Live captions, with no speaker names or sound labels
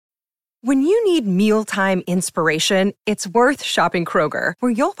When you need mealtime inspiration, it's worth shopping Kroger,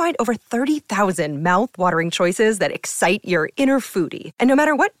 where you'll find over 30,000 mouth-watering choices that excite your inner foodie. And no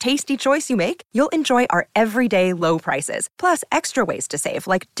matter what tasty choice you make, you'll enjoy our everyday low prices, plus extra ways to save,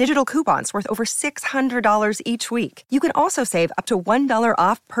 like digital coupons worth over $600 each week. You can also save up to $1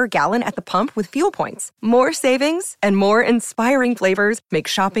 off per gallon at the pump with fuel points. More savings and more inspiring flavors make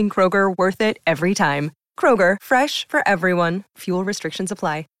shopping Kroger worth it every time. Kroger, fresh for everyone. Fuel restrictions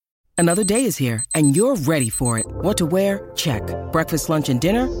apply. Another day is here, and you're ready for it. What to wear? Check. Breakfast, lunch, and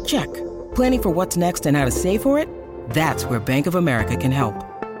dinner? Check. Planning for what's next and how to save for it? That's where Bank of America can help.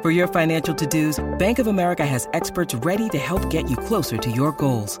 For your financial to-dos, Bank of America has experts ready to help get you closer to your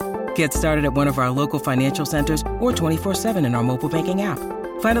goals. Get started at one of our local financial centers or 24/7 in our mobile banking app.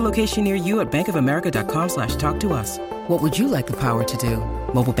 Find a location near you at bankofamerica.com/talktous. What would you like the power to do?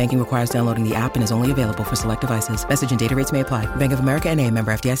 Mobile banking requires downloading the app and is only available for select devices. Message and data rates may apply. Bank of America N.A.,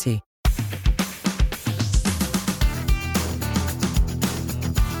 member FDIC.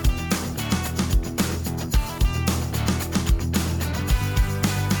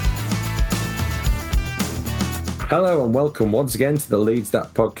 Hello and welcome once again to the Leeds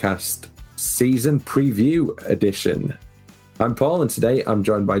That Podcast Season Preview Edition. I'm Paul and today I'm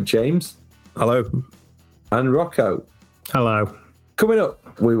joined by James. Hello. And Rocco. Hello. Coming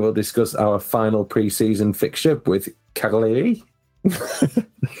up, we will discuss our final pre-season fixture with Cagliari,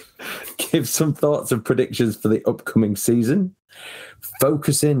 give some thoughts and predictions for the upcoming season,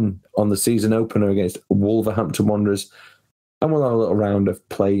 focus in on the season opener against Wolverhampton Wanderers, and we'll have a little round of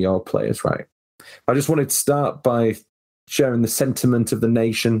play your players right. I just wanted to start by sharing the sentiment of the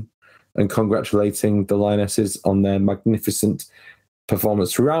nation and congratulating the Lionesses on their magnificent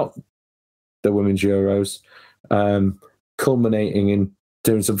performance throughout the Women's Euros, culminating in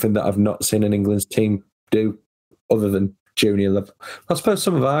doing something that I've not seen an England's team do other than junior level. I suppose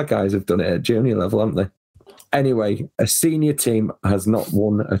some of our guys have done it at junior level, haven't they? Anyway, a senior team has not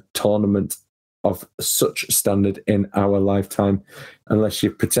won a tournament of such standard in our lifetime, unless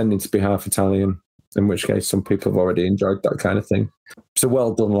you're pretending to be half Italian, in which case some people have already enjoyed that kind of thing. So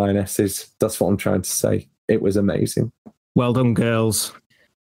well done, Lionesses. That's what I'm trying to say. It was amazing. Well done, girls.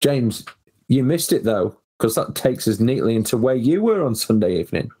 James, you missed it though, because that takes us neatly into where you were on Sunday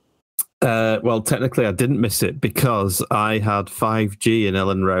evening. Well, technically I didn't miss it because I had 5G in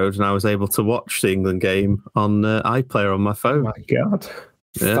Ellen Road and I was able to watch the England game on iPlayer on my phone. Oh my God.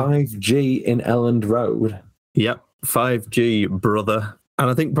 Yeah. 5G in Elland Road. Yep, 5G, brother. And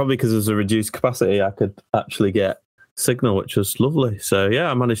I think probably because there's a reduced capacity, I could actually get signal, which was lovely. So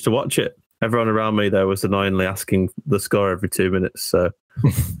yeah, I managed to watch it. Everyone around me there was annoyingly asking the score every 2 minutes. So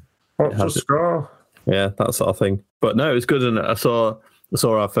what's the score? Yeah, that sort of thing. But no, it was good, and I saw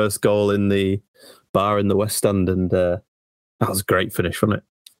our first goal in the bar in the West Stand, and that was a great finish, wasn't it?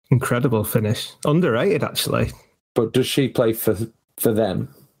 Incredible finish. Underrated, actually. But does she play for them?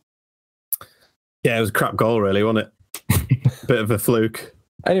 Yeah, it was a crap goal, really, wasn't it? Bit of a fluke.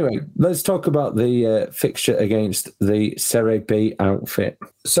 Anyway, let's talk about the fixture against the Serie B outfit.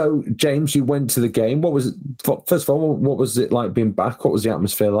 So, James, you went to the game. What was it? First of all, what was it like being back? What was the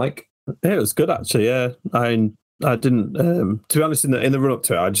atmosphere like? Yeah, it was good, actually. Yeah, I didn't. To be honest, in the run up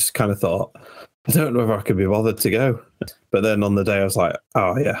to it, I just kind of thought, I don't know if I could be bothered to go. But then on the day, I was like,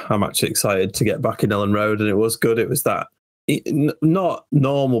 oh yeah, I'm actually excited to get back in Ellen Road, and it was good. It was that not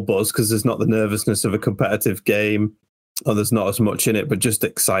normal buzz because there's not the nervousness of a competitive game, or there's not as much in it, but just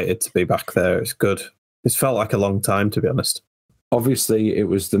excited to be back there. It's good. It's felt like a long time, to be honest. Obviously, it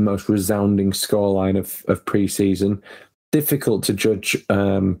was the most resounding scoreline of pre-season. Difficult to judge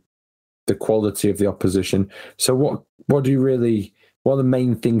the quality of the opposition. So what are the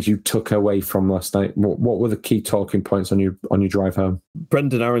main things you took away from last night? What were the key talking points on your drive home?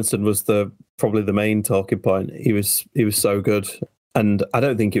 Brendan Aronson was probably the main talking point. He was so good. And I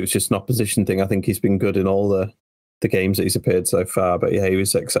don't think it was just an opposition thing. I think he's been good in all the games that he's appeared so far. But yeah, he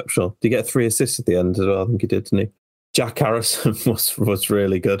was exceptional. Did he get 3 assists at the end as well? I think he did, didn't he? Jack Harrison was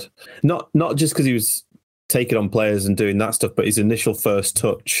really good. Not just because he was taking on players and doing that stuff, but his initial first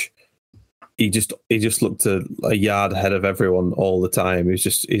touch, he just looked a yard ahead of everyone all the time. He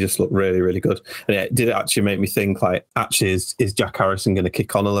just looked really, really good. And it did actually make me think, like, actually, is Jack Harrison going to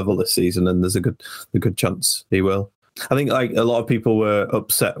kick on a level this season? And there's a good chance he will. I think like a lot of people were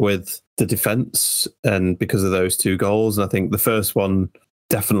upset with the defence and because of those 2 goals. And I think the first one,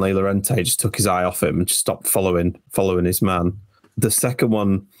 definitely Llorente just took his eye off him and just stopped following his man. The second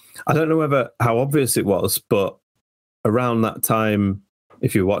one, I don't know how obvious it was, but around that time,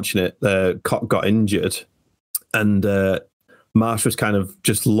 if you're watching it, Cock got injured and Marsh was kind of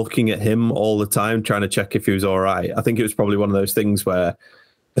just looking at him all the time, trying to check if he was all right. I think it was probably one of those things where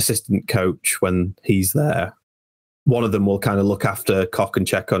assistant coach when he's there. One of them will kind of look after Koch and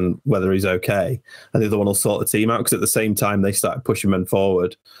check on whether he's okay, and the other one will sort the team out, because at the same time they started pushing men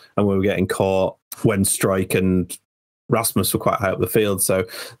forward and we were getting caught when Struijk and Rasmus were quite high up the field, so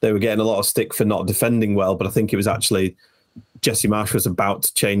they were getting a lot of stick for not defending well. But I think it was actually Jesse Marsch was about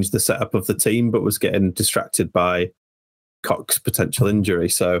to change the setup of the team, but was getting distracted by Koch's potential injury.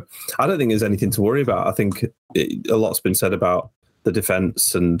 So I don't think there's anything to worry about. I think a lot's been said about the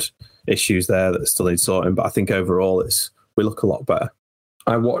defence and issues there that still need sorting, but I think overall we look a lot better.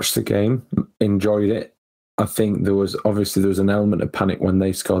 I watched the game, enjoyed it. I think there was an element of panic when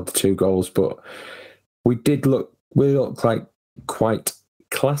they scored the 2 goals, but we looked like quite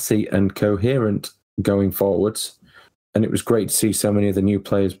classy and coherent going forwards, and it was great to see so many of the new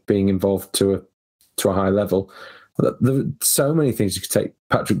players being involved to a high level. There are so many things you could take.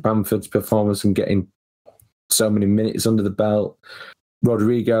 Patrick Bamford's performance and getting so many minutes under the belt.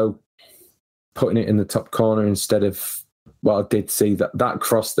 Rodrigo putting it in the top corner instead of, well, I did see that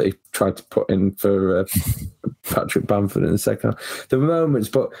cross that he tried to put in for Patrick Bamford in the second half. There were moments,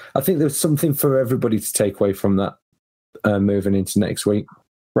 but I think there's something for everybody to take away from that moving into next week.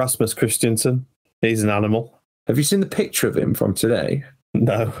 Rasmus Christensen, he's an animal. Have you seen the picture of him from today?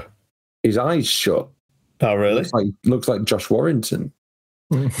 No. His eyes shut. Oh, really? Looks like Josh Warrington.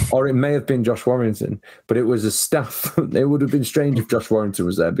 Or it may have been Josh Warrington, but it was a staff. It would have been strange if Josh Warrington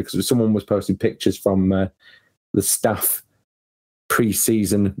was there, because someone was posting pictures from the staff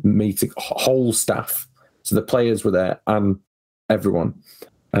pre-season meeting, whole staff. So the players were there and everyone.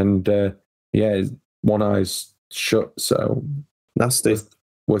 And one eye's shut, so nasty.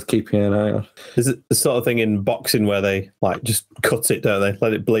 Worth keeping an eye on. Is it the sort of thing in boxing where they just cut it, don't they?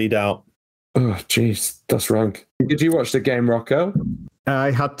 Let it bleed out. Oh, jeez, that's rank. Did you watch the game, Rocco?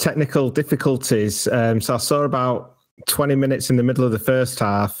 I had technical difficulties, so I saw about 20 minutes in the middle of the first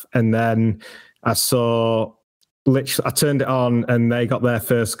half, and then I turned it on and they got their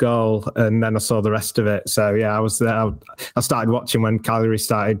first goal, and then I saw the rest of it. So yeah, I was there. I started watching when Cagliari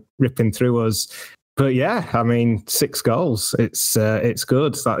started ripping through us. But yeah, I mean, 6 goals. It's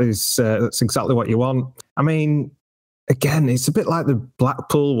good. That's exactly what you want. I mean, again, it's a bit like the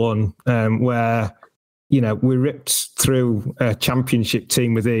Blackpool one, where, we ripped through a championship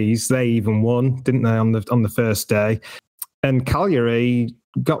team with ease. They even won, didn't they, on the first day? And Cagliari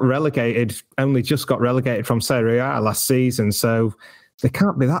only just got relegated from Serie A last season, so they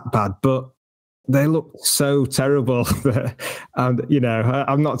can't be that bad. But they look so terrible that,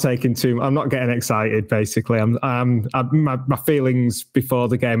 I'm not getting excited. Basically, my feelings before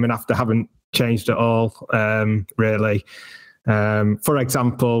the game and after haven't changed at all, really. For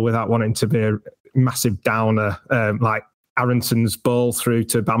example, without wanting to be a massive downer, like Aronson's ball through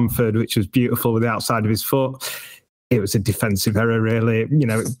to Bamford, which was beautiful with the outside of his foot. It was a defensive error, really.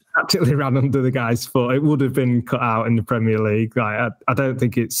 It practically ran under the guy's foot. It would have been cut out in the Premier League. I don't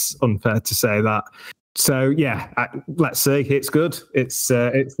think it's unfair to say that. So yeah, let's see. It's good. It's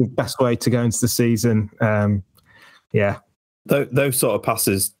the best way to go into the season. Yeah, those sort of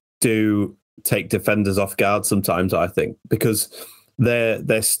passes do take defenders off guard sometimes, I think, because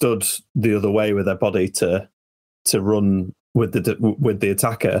they're stood the other way with their body to run with the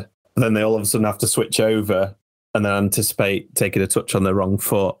attacker. Then they all of a sudden have to switch over and then anticipate taking a touch on the wrong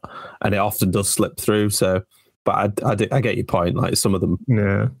foot, and it often does slip through. So, but I get your point. Like, some of them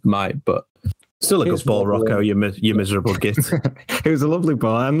might, but still a good ball, Rocco. You miserable git. It was a lovely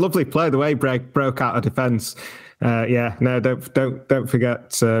ball and lovely play. The way he broke out of defence. Don't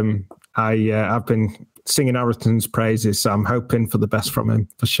forget. I've been singing Aronson's praises, so I'm hoping for the best from him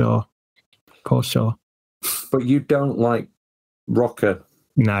for sure. For sure. But you don't like Rocker?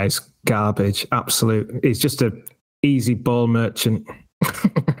 No, it's garbage. Absolute. He's just a easy ball merchant.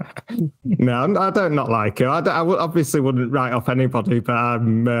 No, I don't not like him. I obviously wouldn't write off anybody, but I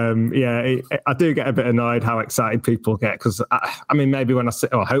do get a bit annoyed how excited people get, because maybe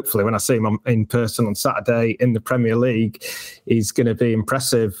hopefully when I see him in person on Saturday in the Premier League, he's going to be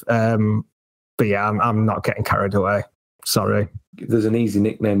impressive. But yeah, I'm not getting carried away. Sorry. There's an easy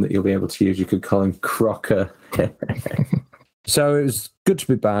nickname that you'll be able to use. You could call him Crocker. So it was good to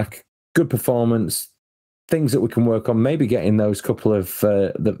be back. Good performance. Things that we can work on. Maybe getting those couple of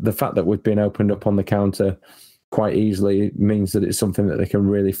the fact that we've been opened up on the counter quite easily means that it's something that they can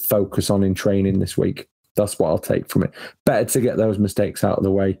really focus on in training this week. That's what I'll take from it. Better to get those mistakes out of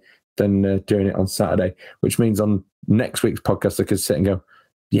the way than doing it on Saturday, which means on next week's podcast I could sit and go,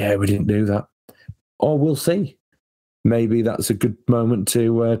 yeah, we didn't do that. Or we'll see. Maybe that's a good moment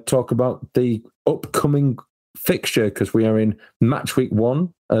to talk about the upcoming fixture, because we are in match week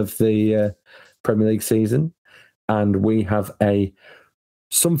 1 of the Premier League season, and we have a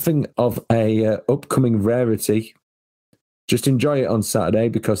something of a upcoming rarity. Just enjoy it on Saturday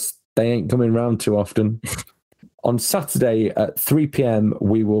because they ain't coming round too often. On Saturday at 3 p.m,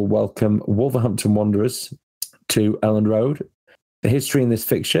 we will welcome Wolverhampton Wanderers to Elland Road. The history in this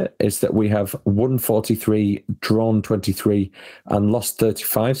fixture is that we have won 43, drawn 23, and lost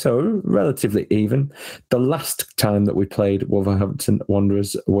 35, so relatively even. The last time that we played Wolverhampton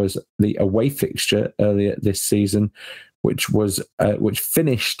Wanderers was the away fixture earlier this season, which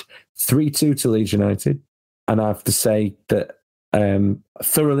finished 3-2 to Leeds United. And I have to say that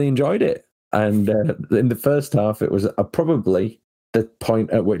thoroughly enjoyed it. And in the first half, it was probably the point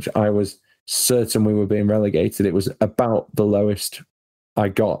at which I was certain we were being relegated. It was about the lowest I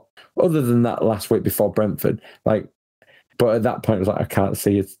got, other than that last week before Brentford. But at that point, it was like, I can't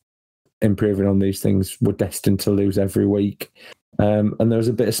see it improving on these things. We're destined to lose every week. And there was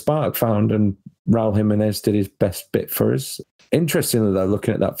a bit of spark found, and Raul Jimenez did his best bit for us. Interestingly, though,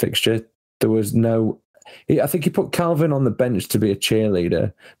 looking at that fixture, there was no... I think he put Calvin on the bench to be a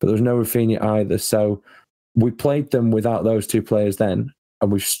cheerleader, but there was no Rafinha either. So we played them without those two players then,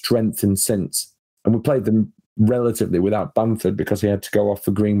 and we've strengthened since. And we played them relatively without Bamford because he had to go off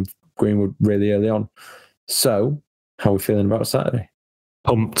for Greenwood really early on. So, how are we feeling about Saturday?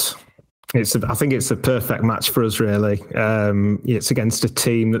 Pumped. I think it's a perfect match for us, really. It's against a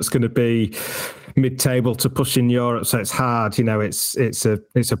team that's going to be mid-table to push in Europe, so it's hard. It's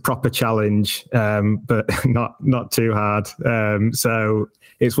a proper challenge, but not too hard. So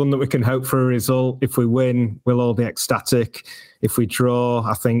it's one that we can hope for a result. If we win, we'll all be ecstatic. If we draw,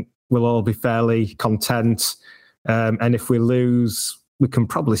 I think we'll all be fairly content. And if we lose, we can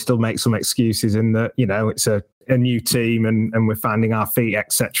probably still make some excuses in that, it's a new team and we're finding our feet,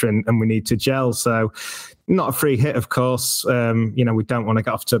 etc., and we need to gel. So not a free hit, of course. We don't want to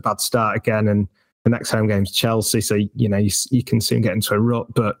get off to a bad start again, and the next home game's Chelsea, so you can soon get into a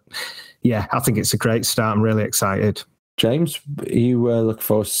rut. But yeah, I think it's a great start. I'm really excited. James, you look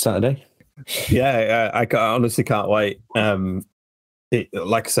forward to Saturday? Yeah, I honestly can't wait.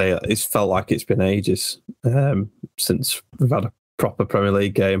 Like I say, it's felt like it's been ages since we've had a proper Premier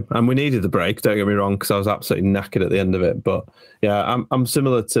League game, and we needed the break. Don't get me wrong, because I was absolutely knackered at the end of it. But yeah, I'm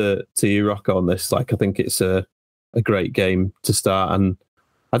similar to you, Rocco, on this. I think it's a great game to start, and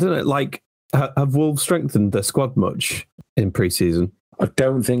I don't know. Have Wolves strengthened their squad much in pre-season? I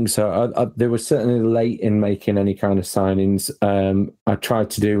don't think so. They were certainly late in making any kind of signings. I tried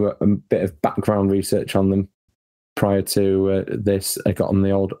to do a bit of background research on them prior to this. I got on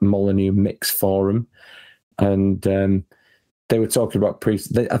the old Molineux Mix forum, and they were talking about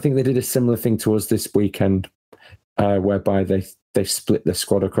I think they did a similar thing to us this weekend, whereby they split the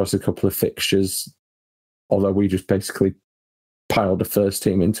squad across a couple of fixtures, although we just basically piled the first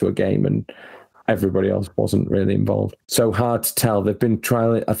team into a game and everybody else wasn't really involved. So hard to tell. They've been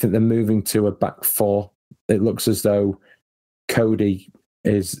trialing. I think they're moving to a back four. It looks as though Cody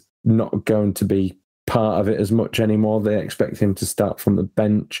is not going to be part of it as much anymore. They expect him to start from the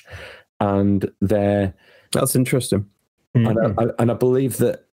bench, and that's interesting. And I believe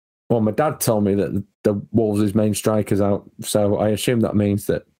that. Well, my dad told me that the Wolves' main striker's out, so I assume that means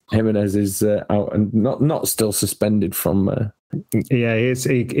that Jimenez is out and not still suspended from. Yeah,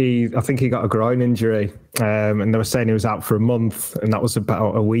 he I think he got a groin injury, and they were saying he was out for a month, and that was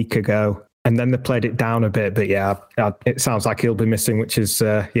about a week ago. And then they played it down a bit, but yeah, it sounds like he'll be missing, which is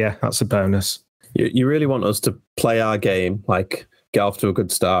that's a bonus. You really want us to play our game, get off to a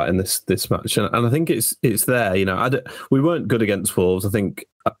good start in this match, and I think it's there. We weren't good against Wolves. I think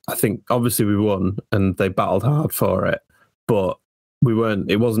obviously we won, and they battled hard for it, but we weren't.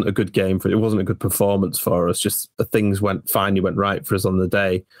 It wasn't a good game it wasn't a good performance for us. Just things went right for us on the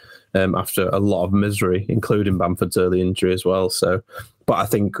day, after a lot of misery, including Bamford's early injury as well. So, but I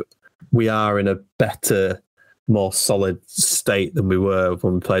think we are in a better, more solid state than we were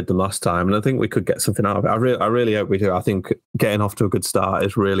when we played them last time, and I think we could get something out of it. I really hope we do. I think getting off to a good start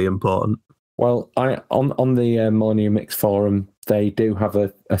is really important. Well, on the Molineux Mix forum, they do have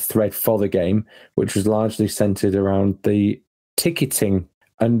a thread for the game, which was largely centered around the ticketing,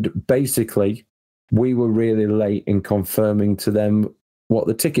 and basically we were really late in confirming to them what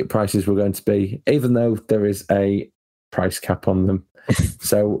the ticket prices were going to be, even though there is a price cap on them.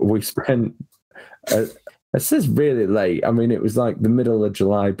 So we spent it says really late. I mean, it was like the middle of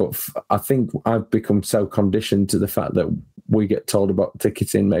July, but I think I've become so conditioned to the fact that we get told about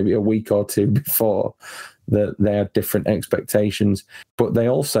ticketing maybe a week or two before that they had different expectations. But they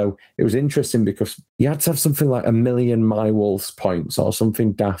also, it was interesting because you had to have something like 1 million My Wolves points or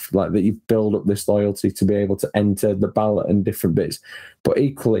something daft like that. You build up this loyalty to be able to enter the ballot and different bits. But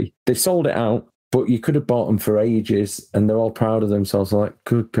equally, they sold it out. but you could have bought them for ages, and they're all proud of themselves. Like,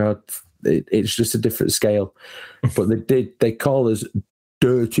 good God, it's just a different scale. But they call us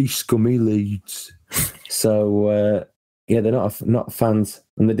dirty, scummy Leeds. So, they're not fans,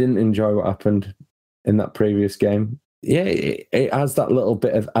 and they didn't enjoy what happened in that previous game. Yeah, it has that little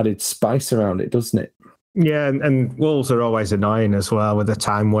bit of added spice around it, doesn't it? Yeah, and Wolves are always annoying as well with the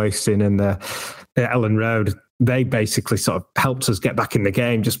time wasting and the Ellen Road. They basically sort of helped us get back in the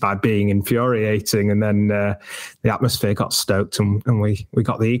game just by being infuriating, and then the atmosphere got stoked and we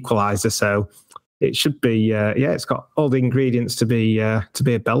got the equaliser. So it should be, it's got all the ingredients to be a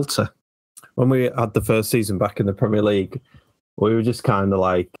belter. When we had the first season back in the Premier League, we were just kind of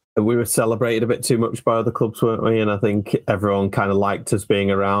like, we were celebrated a bit too much by other clubs, weren't we? And I think everyone kind of liked us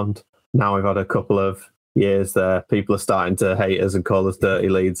being around. Now we've had a couple of years there. People are starting to hate us and call us dirty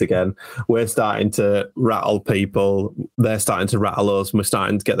Leeds again. We're starting to rattle people. They're starting to rattle us. And we're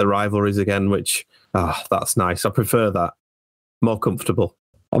starting to get the rivalries again, which, that's nice. I prefer that. More comfortable.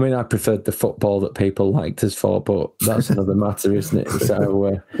 I mean, I preferred the football that people liked us for, but that's another matter, isn't it?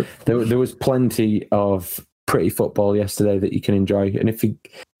 So there was plenty of pretty football yesterday that you can enjoy. And if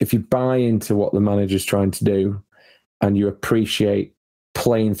you buy into what the manager's trying to do and you appreciate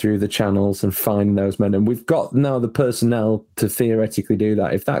playing through the channels and finding those men, and we've got now the personnel to theoretically do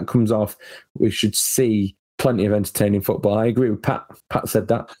that. If that comes off, we should see plenty of entertaining football. I agree with Pat. Pat said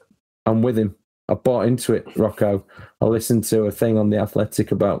that. I'm with him. I bought into it, Rocco. I listened to a thing on The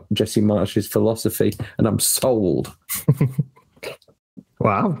Athletic about Jesse Marsch's philosophy, and I'm sold.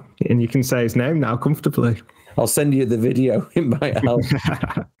 Wow. And you can say his name now comfortably. I'll send you the video. It might help.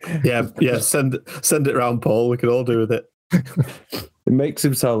 Yeah. Send it around, Paul. We can all do with it. It makes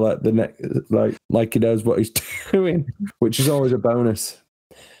him sound like the next, like he knows what he's doing, which is always a bonus.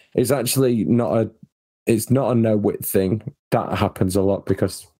 It's actually not a no width thing. That happens a lot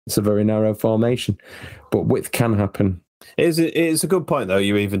because it's a very narrow formation, but width can happen. It's a good point though.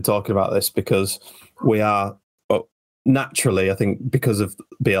 You even talking about this because we are naturally, I think, because of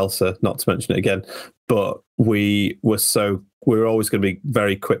Bielsa, not to mention it again, but we were always going to be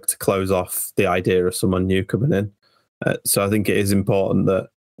very quick to close off the idea of someone new coming in. So I think it is important that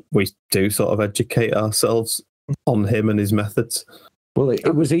we do sort of educate ourselves on him and his methods. Well,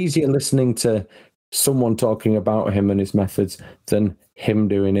 it was easier listening to someone talking about him and his methods than him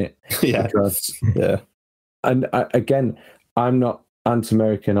doing it. Yeah. Yeah. And again, I'm not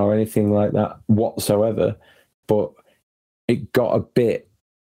anti-American or anything like that whatsoever, but it got a bit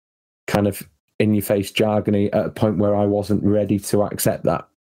kind of in-your-face jargony at a point where I wasn't ready to accept that.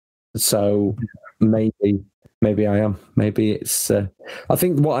 So maybe I am. Maybe it's... I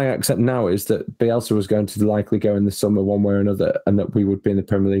think what I accept now is that Bielsa was going to likely go in the summer one way or another, and that we would be in the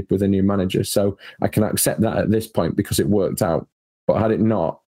Premier League with a new manager. So I can accept that at this point because it worked out. But had it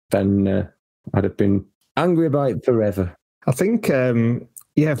not, then I'd have been angry about it forever. I think,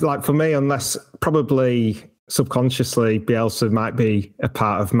 like for me, unless probably subconsciously Bielsa might be a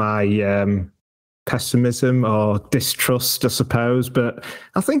part of my pessimism or distrust, I suppose. But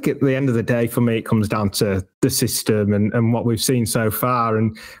I think at the end of the day, for me, it comes down to the system and what we've seen so far.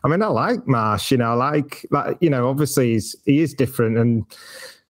 And I mean, I like Marsch, I like obviously he is different,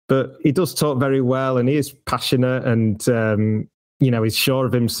 but he does talk very well and he is passionate and, he's sure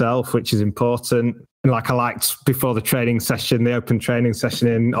of himself, which is important. And like I liked before the open training session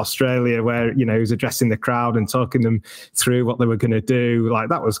in Australia, where, he was addressing the crowd and talking them through what they were going to do. Like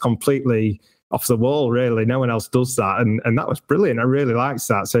that was completely off the wall, really. No one else does that. And that was brilliant. I really liked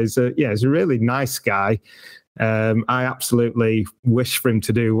that. So he's a really nice guy. I absolutely wish for him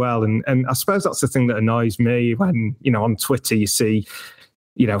to do well. And I suppose that's the thing that annoys me when, on Twitter you see,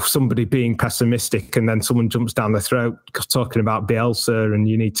 somebody being pessimistic and then someone jumps down the throat talking about Bielsa and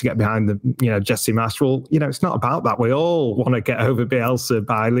you need to get behind Jesse Marsch. Well, it's not about that. We all want to get over Bielsa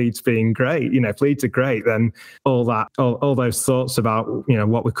by Leeds being great. If Leeds are great, then all those thoughts about,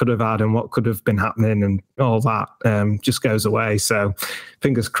 what we could have had and what could have been happening and all that just goes away. So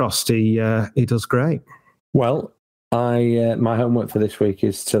fingers crossed he does great. Well, my homework for this week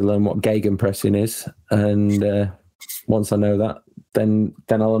is to learn what gegenpressing is. And once I know that, then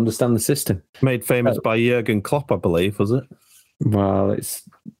I'll understand the system. Made famous by Jurgen Klopp, I believe, was it? Well, it's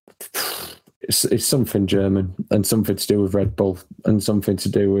something German and something to do with Red Bull and something to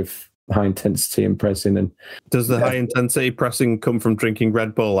do with high intensity and pressing. And does the high intensity pressing come from drinking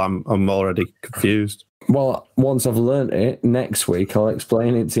Red Bull? I'm already confused. Well, once I've learnt it, next week I'll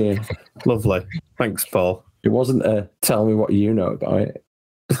explain it to you. Lovely. Thanks, Paul. It wasn't a tell me what you know about it.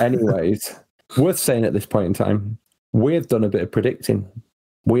 Anyways, worth saying at this point in time, we've done a bit of predicting.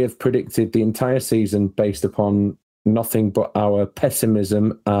 We have predicted the entire season based upon nothing but our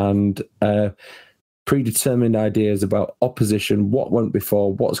pessimism and predetermined ideas about opposition, what went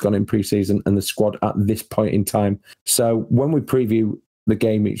before, what's gone in pre-season, and the squad at this point in time. So when we preview the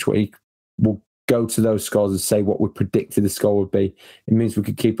game each week, we'll go to those scores and say what we predicted the score would be. It means we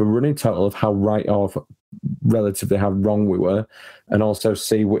could keep a running total of how right or relatively how wrong we were, and also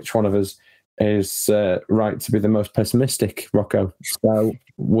see which one of us is right to be the most pessimistic, Rocco. So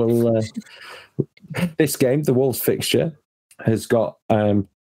we'll this game, the Wolves fixture, has got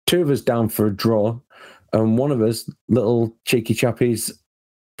two of us down for a draw, and one of us, little cheeky chappies,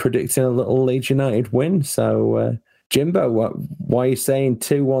 predicting a little Leeds United win. So, Jimbo, why are you saying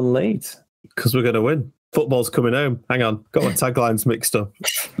 2-1 Leeds? Because we're going to win. Football's coming home. Hang on, got my taglines mixed up.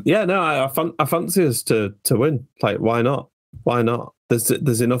 Yeah, no, I fancy us to win. Like, why not? Why not?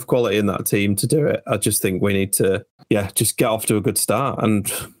 There's enough quality in that team to do it. I just think we need to, just get off to a good start.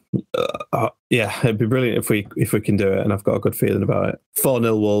 And it'd be brilliant if we can do it. And I've got a good feeling about it.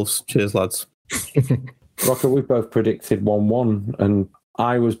 4-0 Wolves. Cheers, lads. Rocker, we both predicted 1-1, and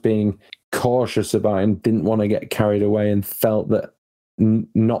I was being cautious about it and didn't want to get carried away and felt that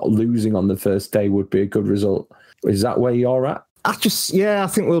not losing on the first day would be a good result. Is that where you're at? I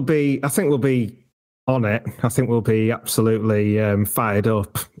think we'll be on it. I think we'll be absolutely fired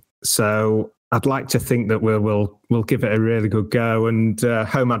up. So I'd like to think that we'll give it a really good go, and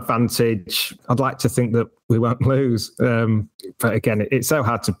home advantage. I'd like to think that we won't lose. But again, it's so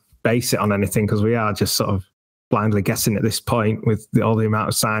hard to base it on anything because we are just sort of blindly guessing at this point with all the amount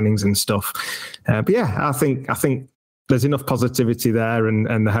of signings and stuff. But yeah, I think there's enough positivity there,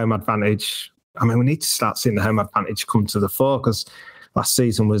 and the home advantage. I mean, we need to start seeing the home advantage come to the fore, because last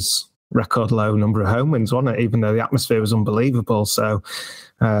season was record low number of home wins, wasn't it? Even though the atmosphere was unbelievable. So,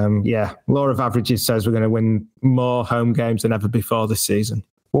 law of averages says we're going to win more home games than ever before this season.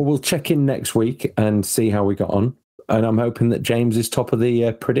 Well, we'll check in next week and see how we got on. And I'm hoping that James is top of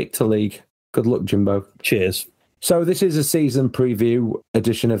the Predictor League. Good luck, Jimbo. Cheers. So this is a season preview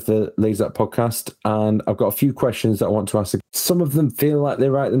edition of the Leeds Up podcast, and I've got a few questions that I want to ask. Some of them feel like they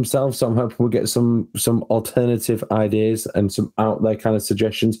write themselves, so I'm hoping we'll get some alternative ideas and some out there kind of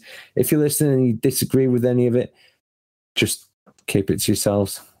suggestions. If you're listening and you disagree with any of it, just keep it to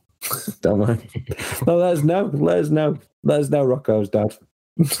yourselves. Don't mind. No, let us know. Let us know, Rocco's dad.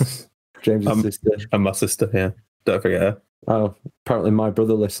 James' sister. And my sister, yeah. Don't forget her. Oh, apparently my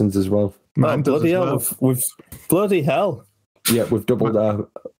brother listens as well. Bloody hell. We've bloody hell. Yeah, we've doubled our.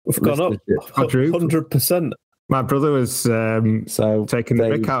 We've gone up 100%. My brother was taking the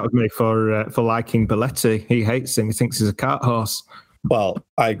mick out of me for liking Belletti. He hates him. He thinks he's a cart horse. Well,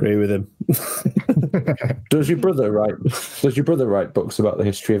 I agree with him. Does your brother write books about the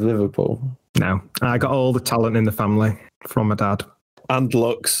history of Liverpool? No, I got all the talent in the family from my dad and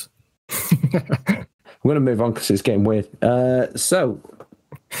looks. I'm going to move on because it's getting weird. So,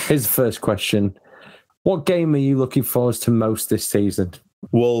 here's the first question. What game are you looking forward to most this season?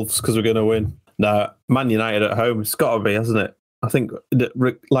 Wolves, because we're going to win. No, Man United at home. It's got to be, hasn't it? I think,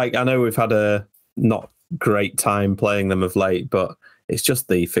 I know we've had a not great time playing them of late, but it's just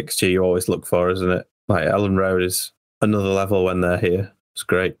the fixture you always look for, isn't it? Like, Ellen Road is another level when they're here. It's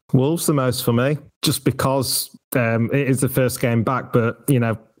great. Wolves the most for me, just because it is the first game back, but,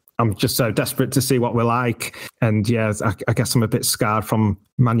 I'm just so desperate to see what we're like. And yeah, I guess I'm a bit scarred from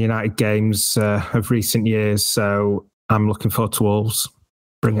Man United games of recent years. So I'm looking forward to Wolves.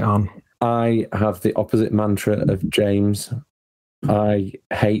 Bring it on. I have the opposite mantra of James. I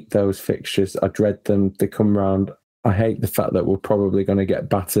hate those fixtures. I dread them. They come round. I hate the fact that we're probably going to get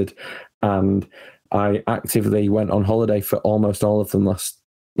battered. And I actively went on holiday for almost all of them last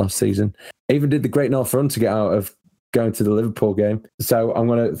season. I even did the Great North Run to get out of going to the Liverpool game. So I'm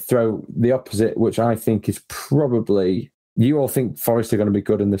going to throw the opposite, which I think is probably... You all think Forest are going to be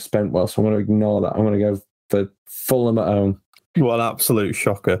good and they've spent well, so I'm going to ignore that. I'm going to go for Fulham at home. What an absolute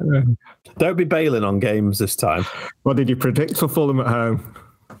shocker. Don't be bailing on games this time. What did you predict for Fulham at home?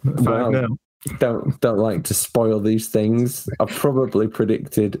 5-0. Don't like to spoil these things. I probably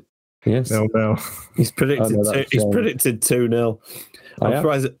predicted... Yes. No. He's predicted 2-0.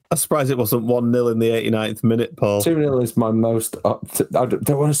 I'm surprised it wasn't 1-0 in the 89th minute, Paul. 2-0 is my most... I don't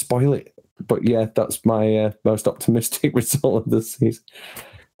want to spoil it, but yeah, that's my most optimistic result of the season.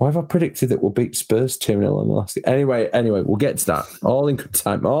 Why have I predicted that we'll beat Spurs 2-0 in the last... Anyway, we'll get to that. All in good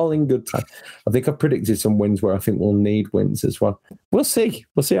time. I think I've predicted some wins where I think we'll need wins as well. We'll see.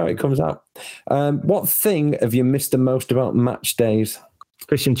 We'll see how it comes out. What thing have you missed the most about match days?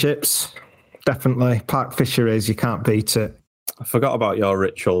 Fish and chips. Definitely. Park Fisheries, you can't beat it. I forgot about your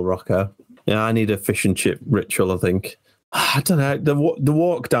ritual, Rocco. Yeah, I need a fish and chip ritual, I think. I don't know. The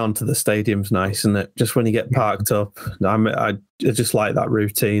walk down to the stadium's nice, isn't it? Just when you get parked up. I just like that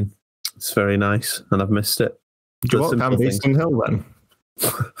routine. It's very nice, and I've missed it. Do you walk down Beeston Hill then?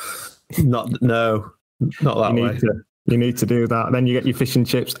 Not that way. You need to do that. Then you get your fish and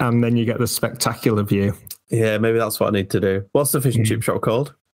chips, and then you get the spectacular view. Yeah, maybe that's what I need to do. What's the fish and chip shop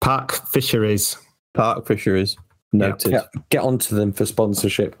called? Park Fisheries. Park Fisheries. Noted. Yeah, get onto them for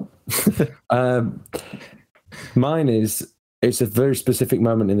sponsorship. Mine is, it's a very specific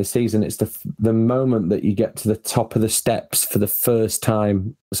moment in the season. It's the moment that you get to the top of the steps for the first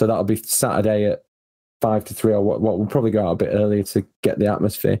time. So that'll be Saturday at 5 to 3, or what we'll probably go out a bit earlier to get the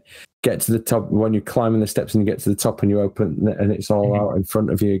atmosphere. Get to the top when you're climbing the steps and you get to the top and you open and it's all out in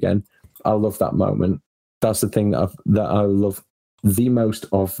front of you again. I love that moment. That's the thing that I love the most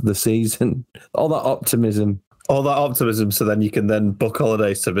of the season. All that optimism. So then you can then book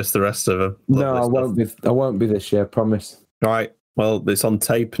holidays to miss the rest of them. No, I won't be this year, I promise. All right. Well, it's on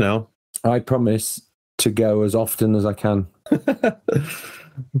tape now. I promise to go as often as I can.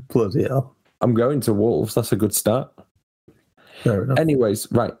 Bloody hell. I'm going to Wolves. That's a good start. Fair enough.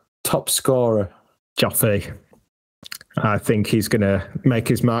 Anyways, right. Top scorer. Joffrey. I think he's going to make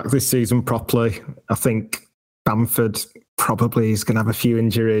his mark this season properly. I think Bamford probably is going to have a few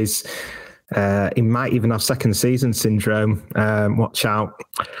injuries. He might even have second season syndrome. Watch out.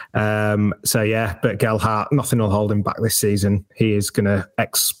 So yeah, but Gelhardt, nothing will hold him back this season. He is going to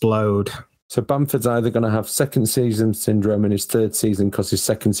explode. So Bamford's either going to have second season syndrome in his third season because his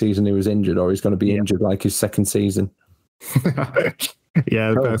second season he was injured, or he's going to be injured like his second season. Yeah,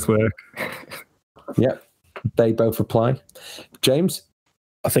 they both work. Yep, they both apply. James?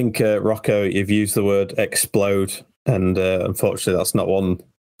 I think, Rocco, you've used the word explode, and unfortunately that's not one.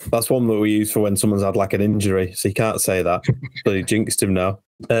 That's one that we use for when someone's had like an injury, so you can't say that. But he jinxed him now.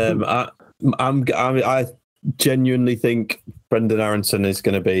 I genuinely think Brendan Aronson is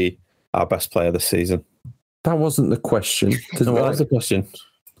going to be our best player this season. That wasn't the question. What was the question?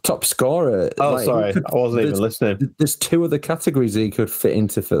 Top scorer. Oh, sorry. I wasn't even listening. There's two other categories that he could fit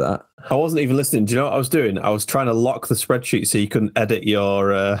into for that. I wasn't even listening. Do you know what I was doing? I was trying to lock the spreadsheet so you couldn't edit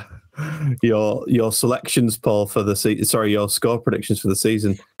your selections, Paul, for the season. Sorry, your score predictions for the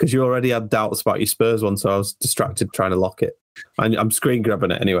season, because you already had doubts about your Spurs one, so I was distracted trying to lock it. I'm screen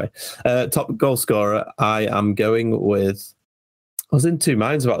grabbing it anyway. Top goal scorer, I am going with... I was in two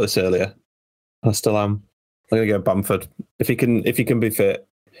minds about this earlier. I still am. I'm going to go Bamford. If he can be fit,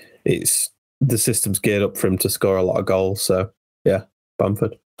 it's the system's geared up for him to score a lot of goals. So yeah,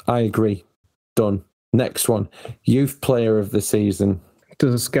 Bamford. I agree. Done. Next one, youth player of the season.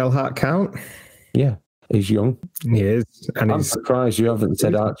 Does Gelhardt count? Yeah, he's young. He is. And I'm surprised you haven't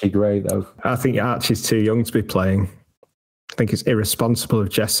said Archie Gray, though. I think Archie's too young to be playing. I think it's irresponsible of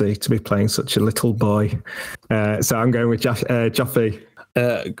Jesse to be playing such a little boy. So I'm going with Joffrey.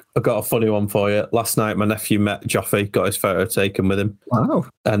 I got a funny one for you. Last night, my nephew met Joffrey, got his photo taken with him. Wow.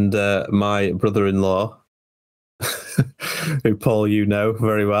 And my brother-in-law, who, Paul, you know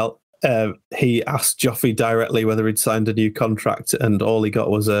very well, he asked Joffrey directly whether he'd signed a new contract, and all he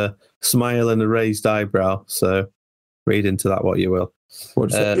got was a smile and a raised eyebrow. So read into that what you will.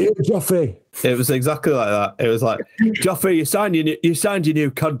 What's Joffrey? It was exactly like that. It was like, Joffrey, you signed your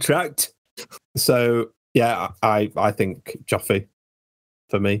new contract. So yeah, I think Joffrey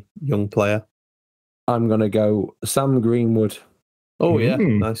for me, young player. I'm gonna go Sam Greenwood. Oh yeah,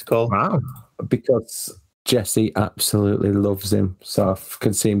 nice call. Wow, because Jesse absolutely loves him, so I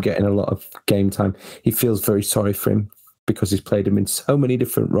can see him getting a lot of game time. He feels very sorry for him because he's played him in so many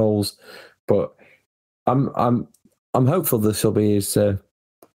different roles. But I'm hopeful this will be his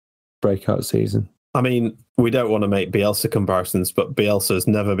breakout season. I mean, we don't want to make Bielsa comparisons, but Bielsa has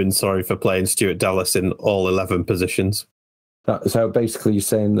never been sorry for playing Stuart Dallas in all 11 positions. So basically, you're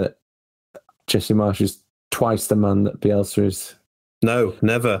saying that Jesse Marsch is twice the man that Bielsa is? No,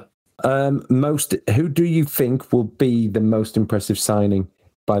 never. Who do you think will be the most impressive signing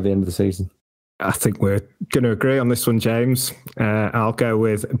by the end of the season? I think we're going to agree on this one, James. I'll go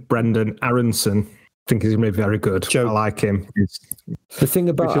with Brendan Aronson. I think he's going to be very good. I like him. The thing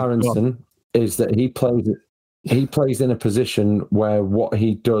about Aronson is that he plays in a position where what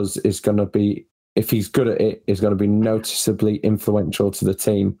he does is going to be, if he's good at it, is going to be noticeably influential to the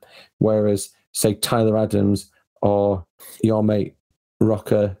team. Whereas, say, Tyler Adams or your mate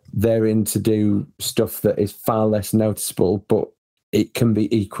Rocker, they're in to do stuff that is far less noticeable, but it can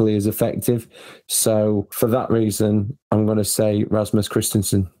be equally as effective. So for that reason, I'm going to say Rasmus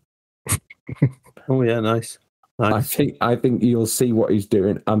Christensen. Oh yeah, nice. I think you'll see what he's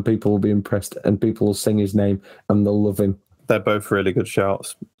doing, and people will be impressed, and people will sing his name, and they'll love him. They're both really good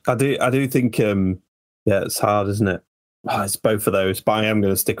shouts. I do think, it's hard, isn't it? it's both of those, but I am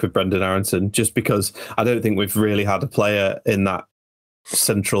going to stick with Brendan Aronson just because I don't think we've really had a player in that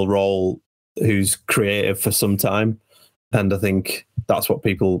central role who's creative for some time. And I think that's what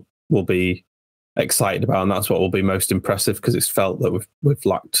people will be excited about, and that's what will be most impressive because it's felt that we've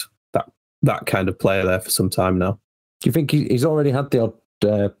lacked that kind of player there for some time now. Do you think he's already had the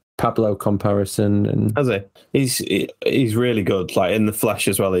odd Pablo comparison? And has he? He's really good. Like in the flesh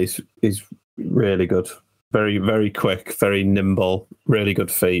as well. He's really good. Very, very quick, very nimble, really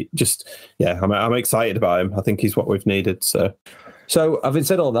good feet. Just I'm excited about him. I think he's what we've needed. So having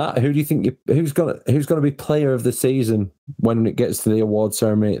said all that, who do you think who's going to be player of the season when it gets to the award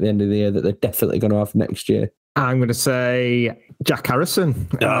ceremony at the end of the year that they're definitely going to have next year? I'm going to say Jack Harrison.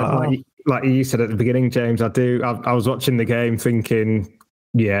 Like you said at the beginning, James, I was watching the game thinking,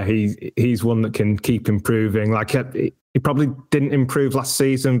 yeah, he's one that can keep improving. Like he probably didn't improve last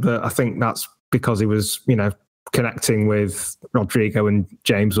season, but I think that's because he was, connecting with Rodrigo and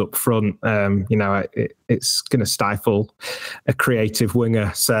James up front. It's going to stifle a creative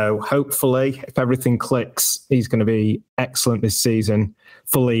winger. So hopefully, if everything clicks, he's going to be excellent this season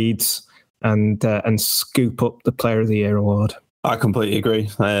for Leeds and scoop up the Player of the Year award. I completely agree.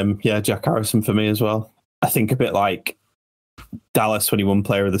 Jack Harrison for me as well. I think a bit like Dallas when he won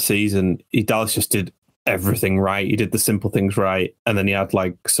Player of the Season. Dallas just did everything right. He did the simple things right, and then he had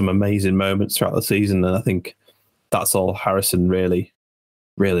like some amazing moments throughout the season. And I think that's all Harrison really,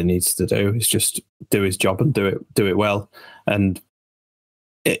 really needs to do is just do his job and do it well. And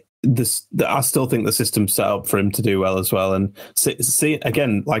I still think the system's set up for him to do well as well. And see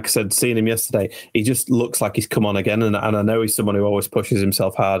again, like I said, seeing him yesterday, he just looks like he's come on again. And I know he's someone who always pushes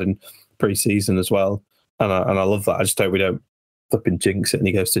himself hard in pre-season as well. And I love that. I just hope we don't flipping jinx it and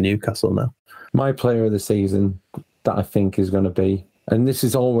he goes to Newcastle now. My player of the season that I think is going to be, and this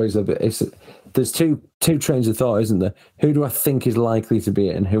is always a bit, there's two trains of thought, isn't there? Who do I think is likely to be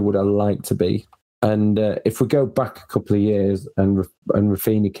it and who would I like to be? And if we go back a couple of years and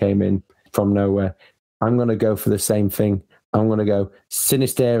Rafinha came in from nowhere, I'm going to go for the same thing. I'm going to go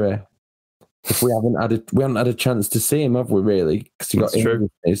Sinisterra. If we haven't had a chance to see him, have we really? Because he got injured in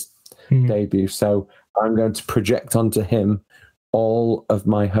his debut. So I'm going to project onto him all of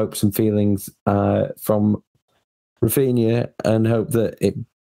my hopes and feelings from Rafinha and hope that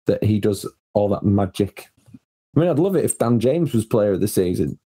he does all that magic. I mean, I'd love it if Dan James was player of the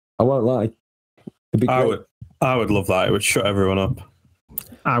season. I won't lie. It'd be great. I would love that. It would shut everyone up.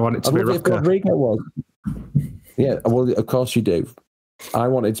 I want it to be Rocker. Rodrigo was. Yeah, well, of course you do. I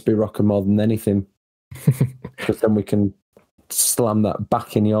want it to be Rocker more than anything, because then we can slam that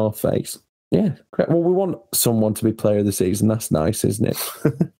back in your face. Yeah, great. Well, we want someone to be player of the season. That's nice, isn't it?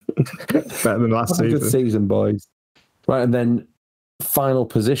 Better than last season. Good season, boys. Right, and then final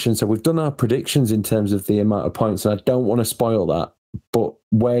position. So we've done our predictions in terms of the amount of points, and I don't want to spoil that. But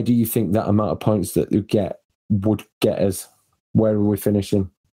where do you think that amount of points that you would get us? Where are we finishing?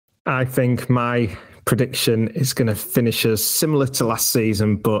 I think my prediction is going to finish us similar to last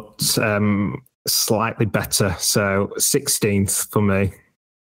season, but slightly better. So 16th for me,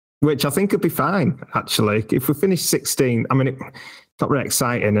 which I think would be fine, actually. If we finish 16th, I mean, it's not really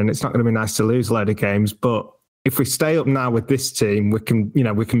exciting and it's not going to be nice to lose a load of games, but if we stay up now with this team, we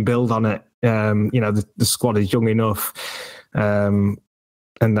can build on it. The squad is young enough.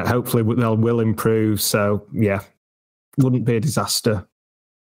 And that hopefully will improve. So, yeah, wouldn't be a disaster.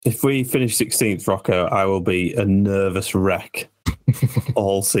 If we finish 16th, Rocco, I will be a nervous wreck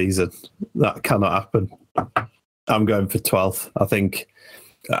all season. That cannot happen. I'm going for 12th. I think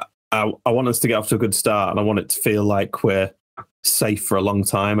I want us to get off to a good start, and I want it to feel like we're safe for a long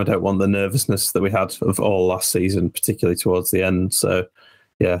time. I don't want the nervousness that we had of all last season, particularly towards the end. So,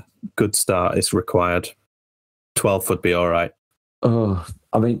 yeah, good start is required. 12th would be all right. Oh,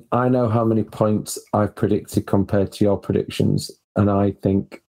 I mean, I know how many points I've predicted compared to your predictions, and I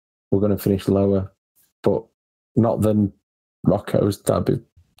think we're going to finish lower, but not than Rocco's. That'd be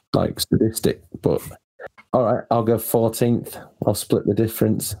like sadistic. But all right, I'll go 14th. I'll split the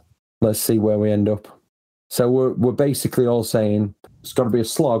difference. Let's see where we end up. So we're basically all saying it's got to be a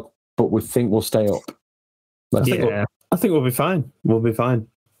slog, but we think we'll stay up. I think we'll be fine. We'll be fine.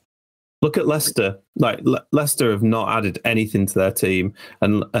 Look at Leicester. Like Leicester have not added anything to their team,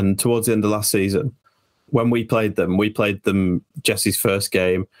 and towards the end of last season, when we played them Jesse's first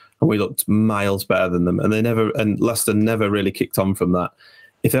game, and we looked miles better than them, and Leicester never really kicked on from that.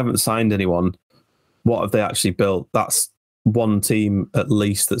 If they haven't signed anyone, what have they actually built? That's one team at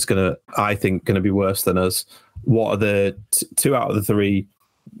least that's I think going to be worse than us. What are the two out of the three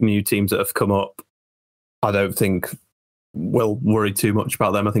new teams that have come up? I don't think we'll worry too much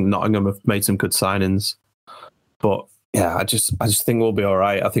about them. I think Nottingham have made some good signings, but Yeah, I just think we'll be all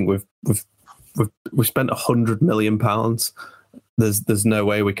right. I think we've spent £100 million. There's no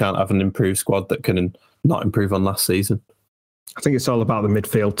way we can't have an improved squad that can not improve on last season. I think it's all about the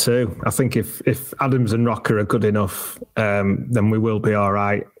midfield too. I think if Adams and Rocker are good enough, then we will be all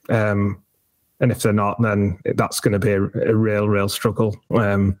right. And if they're not, then that's going to be a real struggle.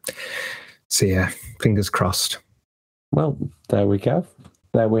 So yeah, fingers crossed. Well, there we go.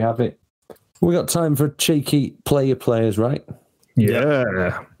 There we have it. We got time for a cheeky players, right?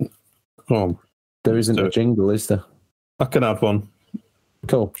 Yeah. Oh, There isn't a jingle, is there? I can add one.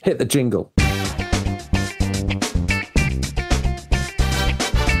 Cool. Hit the jingle.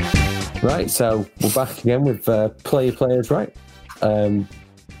 Right, so we're back again with players, right? For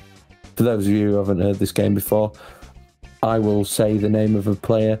those of you who haven't heard this game before, I will say the name of a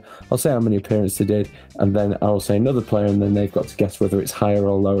player. I'll say how many appearances they did, and then I'll say another player, and then they've got to guess whether it's higher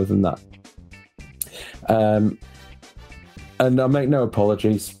or lower than that. And I make no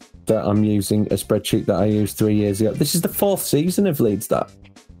apologies that I'm using a spreadsheet that I used 3 years ago. This is the 4th season of Leeds, that.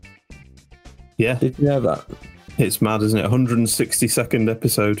 Yeah. Did you know that? It's mad, isn't it? 162nd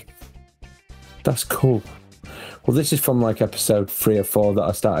episode. That's cool. Well, this is from like episode 3 or 4 that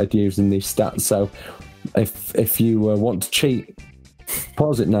I started using these stats. So if you want to cheat,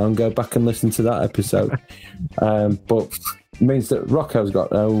 pause it now and go back and listen to that episode. But it means that Rocco's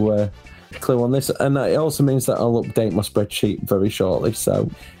got no clue on this. And it also means that I'll update my spreadsheet very shortly. So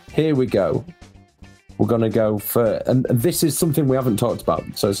here we go. We're going to go for... And this is something we haven't talked about.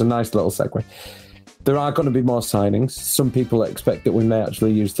 So it's a nice little segue. There are going to be more signings. Some people expect that we may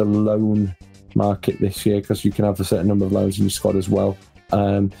actually use the loan market this year because you can have a certain number of loans in your squad as well.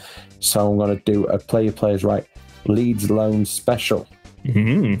 So I'm going to do a players right Leeds loan special.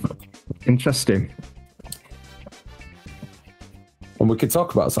 Interesting. And we could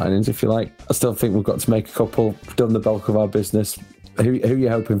talk about signings if you like. I still think we've got to make a couple. We've done the bulk of our business. Who are you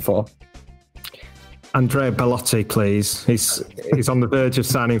hoping for? Andrea Bellotti, please. He's on the verge of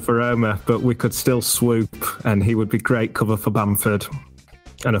signing for Roma, but we could still swoop, and he would be great cover for Bamford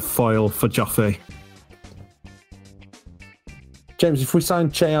and a foil for Joffrey. James, if we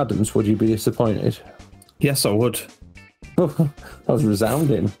signed Che Adams, would you be disappointed? Yes, I would. That was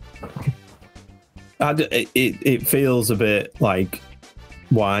resounding. It feels a bit like,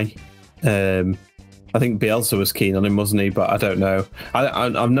 why? I think Bielsa was keen on him, wasn't he? But I don't know.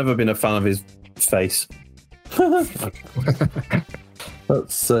 I've never been a fan of his face.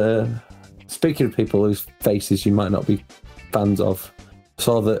 That's speaking of people whose faces you might not be fans of.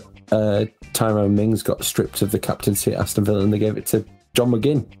 Saw that Tyrone Mings got stripped of the captaincy at Aston Villa and they gave it to John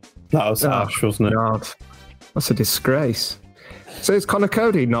McGinn. That was harsh, wasn't it? God, that's a disgrace. So is Conor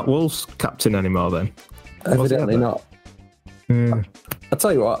Cody not Wolves captain anymore then? Evidently not. I'll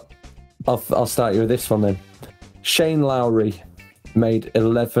tell you what. I'll start you with this one then. Shane Lowry made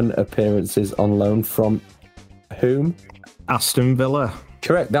 11 appearances on loan from whom? Aston Villa.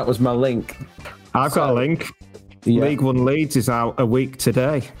 Correct. That was my link. I've got a link. Yeah. League One Leeds is out a week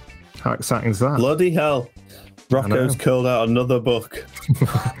today. How exciting is that? Bloody hell. Rocco's curled out another book.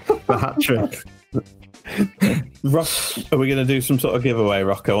 The hat trick. Are we going to do some sort of giveaway,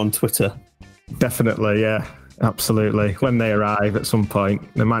 Rocco, on Twitter? Definitely, yeah. Absolutely. When they arrive at some point,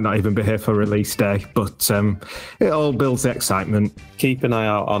 they might not even be here for release day, but it all builds the excitement. Keep an eye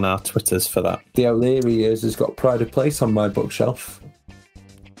out on our Twitters for that. The O'Leary years has got pride of place on my bookshelf.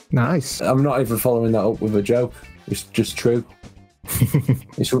 Nice. I'm not even following that up with a joke. It's just true.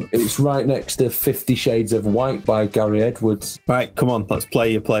 It's right next to 50 Shades of White by Gary Edwards. Right, come on, let's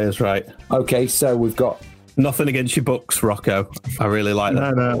play your players right. Okay, so we've got... Nothing against your books, Rocco. I really like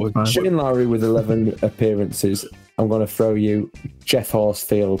that. No, Shane Lowry with 11 appearances. I'm going to throw you Jeff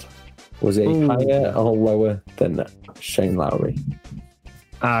Horsfield. Was he higher or lower than Shane Lowry?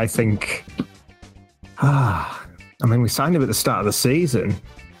 I think... I mean, we signed him at the start of the season,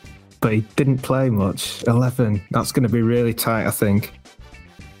 but he didn't play much. 11. That's going to be really tight, I think.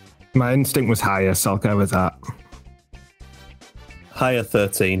 My instinct was higher, so I'll go with that. Higher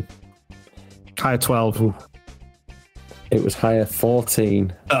 13. Higher 12. Ooh. It was higher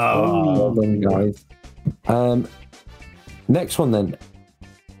 14. Oh, well done, guys. Next one then.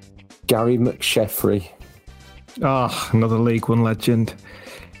 Gary McSheffrey. Oh, another League One legend.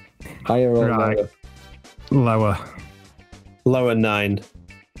 Higher or Right. lower? Lower 9.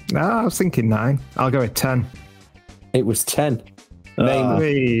 I was thinking 9. I'll go with 10. It was 10. Name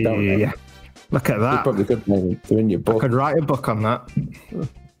Hey, don't know. look at You that. probably could name it. They're in your I book. could write a book on that.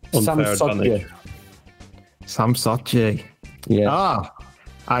 Sam Unfair advantage. Sodje. Sam Sodje. Yeah.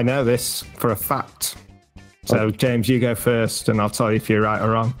 I know this for a fact. So, James, you go first, and I'll tell you if you're right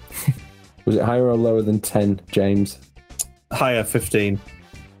or wrong. Was it higher or lower than 10, James? Higher, 15.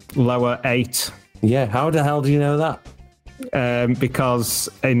 Lower, 8. Yeah, how the hell do you know that? Because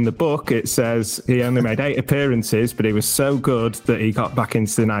in the book it says he only made 8 appearances, but he was so good that he got back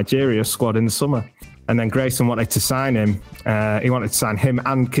into the Nigeria squad in the summer. And then Grayson wanted to sign him. He wanted to sign him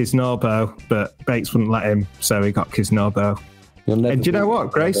and Kisnorbo, but Bates wouldn't let him, so he got Kisnorbo. And do you know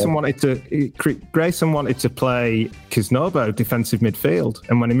what? Grayson wanted to play Kisnorbo defensive midfield,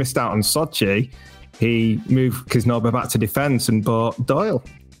 and when he missed out on Sochi, he moved Kisnorbo back to defence and bought Doyle.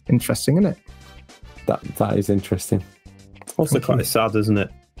 Interesting, isn't it? That is interesting. Also quite sad, isn't it?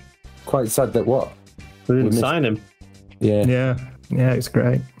 Quite sad that what? They didn't sign him. Yeah. Yeah, it's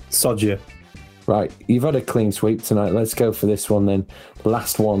great. Sod you. Right, you've had a clean sweep tonight. Let's go for this one then.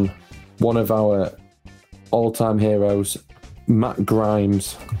 Last one. One of our all-time heroes, Matt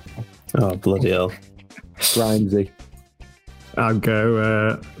Grimes. Oh, bloody hell. Grimesy. I'll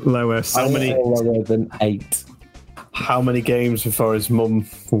go lower. How many? Lower than 8. How many games before his mum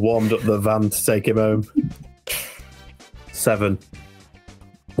warmed up the van to take him home? 7.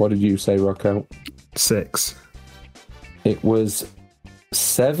 What did you say, Rocco? 6. It was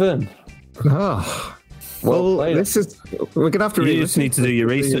 7. Oh, Well, we're gonna have to. You just need to do your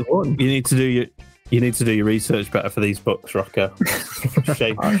research. You need to do your research better for these books, Rocco.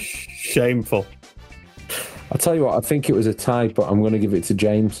 Shameful. I'll tell you what, I think it was a tie, but I'm going to give it to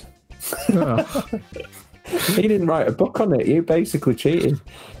James. Oh. He didn't write a book on it. You basically cheated.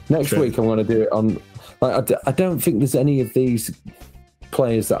 Next week, I'm going to do it on. Like, I don't think there's any of these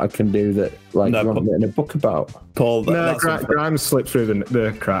players that I can do that you haven't written a book about. Paul, Grimes slipped through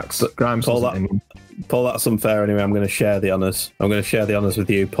the cracks. Grimes, Paul, that's unfair. Anyway, I'm going to share the honours. I'm going to share the honours with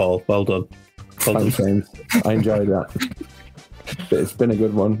you, Paul. Well done. Thanks, James. I enjoyed that. It's been a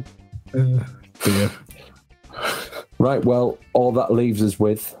good one. Yeah. Right, well, all that leaves us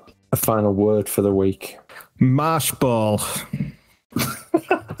with a final word for the week. Marsh ball.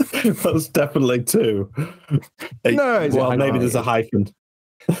 That's definitely 2. No, maybe there's a hyphen.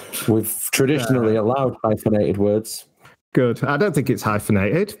 We've traditionally allowed hyphenated words. Good. I don't think it's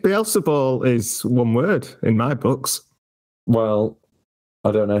hyphenated. Beelzeball is one word in my books. Well, I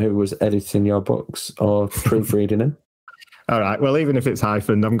don't know who was editing your books or proofreading them. All right. Well, even if it's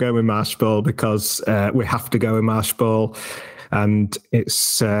hyphened, I'm going with Marsh ball because we have to go with Marsh ball, and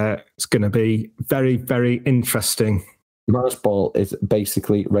it's going to be very, very interesting. Marsh ball is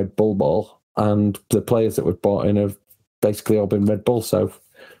basically Red Bull ball, and the players that we've bought in have basically all been Red Bull. So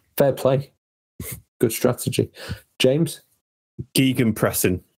fair play, good strategy. James,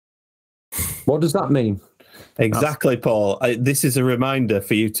 Gegenpressing. What does that mean? Exactly, Paul. This is a reminder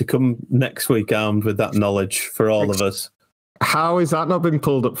for you to come next week armed with that knowledge for all of us. How has that not been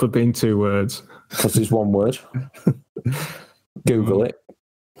pulled up for being 2 words? Because it's one word. Google it.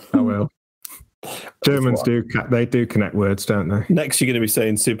 I will. Germans do connect words, don't they? Next, you're going to be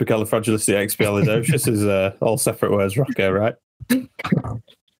saying supercalifragilisticexpialidocious is all separate words, Rocco, right?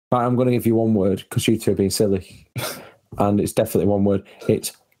 Right, I'm going to give you one word because you two are being silly. And it's definitely one word.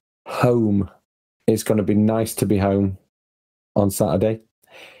 It's home. It's going to be nice to be home on Saturday.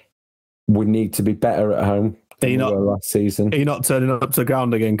 We need to be better at home than we were last season. Are you not turning up to the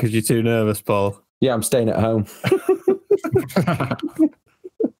ground again because you're too nervous, Paul? Yeah, I'm staying at home.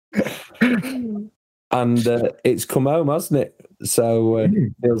 And it's come home, hasn't it? So it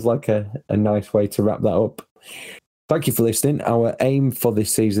feels like a nice way to wrap that up. Thank you for listening. Our aim for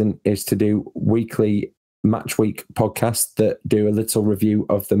this season is to do weekly match week podcasts that do a little review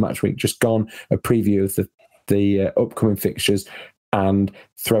of the match week just gone, a preview of the upcoming fixtures, and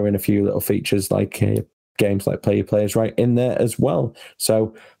throw in a few little features like games like Play Your Players right in there as well.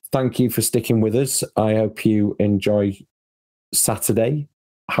 So thank you for sticking with us. I hope you enjoy Saturday,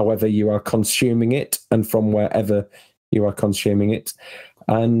 however you are consuming it and from wherever you are consuming it.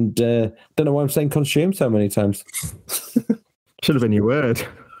 And don't know why I'm saying consume so many times. Should have been your word.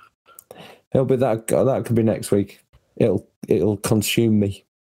 It'll be that could be next week. It'll consume me.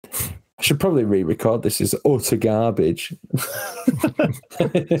 I should probably re-record this. Is utter garbage.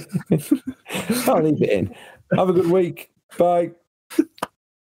 I'll leave it in. Have a good week. Bye.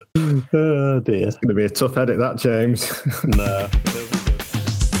 Oh dear. It's going to be a tough edit, that, James. No.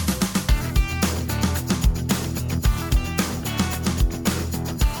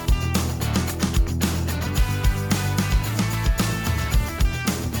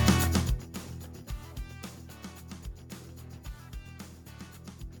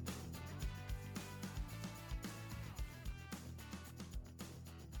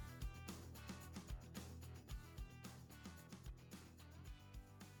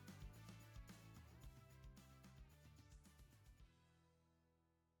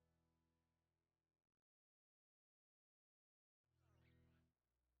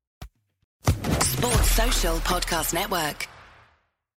 Sports Social Podcast Network.